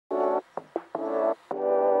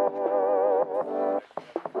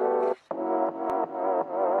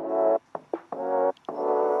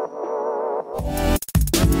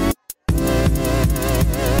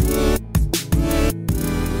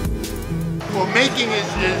So making is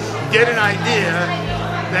get an idea,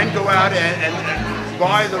 then go out and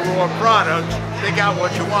buy the raw product, pick out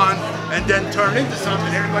what you want, and then turn into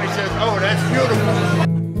something. Everybody says, oh, that's beautiful.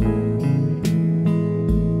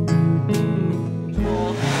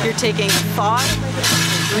 You're taking a thought,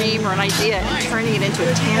 a dream, or an idea and turning it into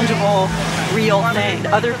a tangible, real thing.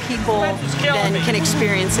 Other people then can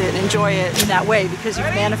experience it and enjoy it in that way because you've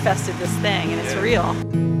manifested this thing and it's real.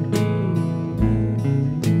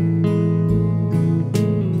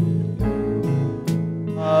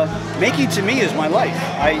 Making to me is my life.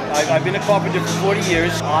 I've been a carpenter for 40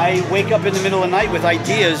 years. I wake up in the middle of the night with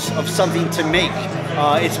ideas of something to make.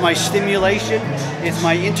 It's my stimulation, it's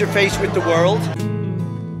my interface with the world.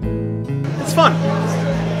 It's fun.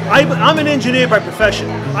 I'm an engineer by profession.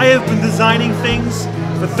 I have been designing things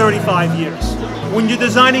for 35 years. When you're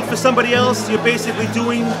designing for somebody else, you're basically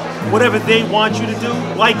doing whatever they want you to do,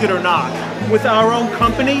 like it or not. With our own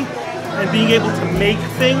company and being able to make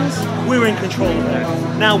things, we're in control of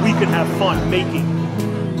that. Now we can have fun making.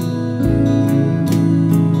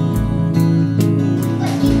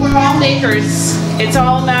 We're all makers. It's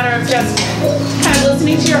all a matter of just kind of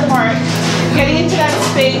listening to your heart, getting into that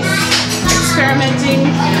space,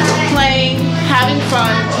 experimenting, playing, having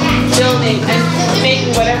fun, building, and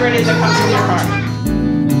making whatever it is that comes from your heart.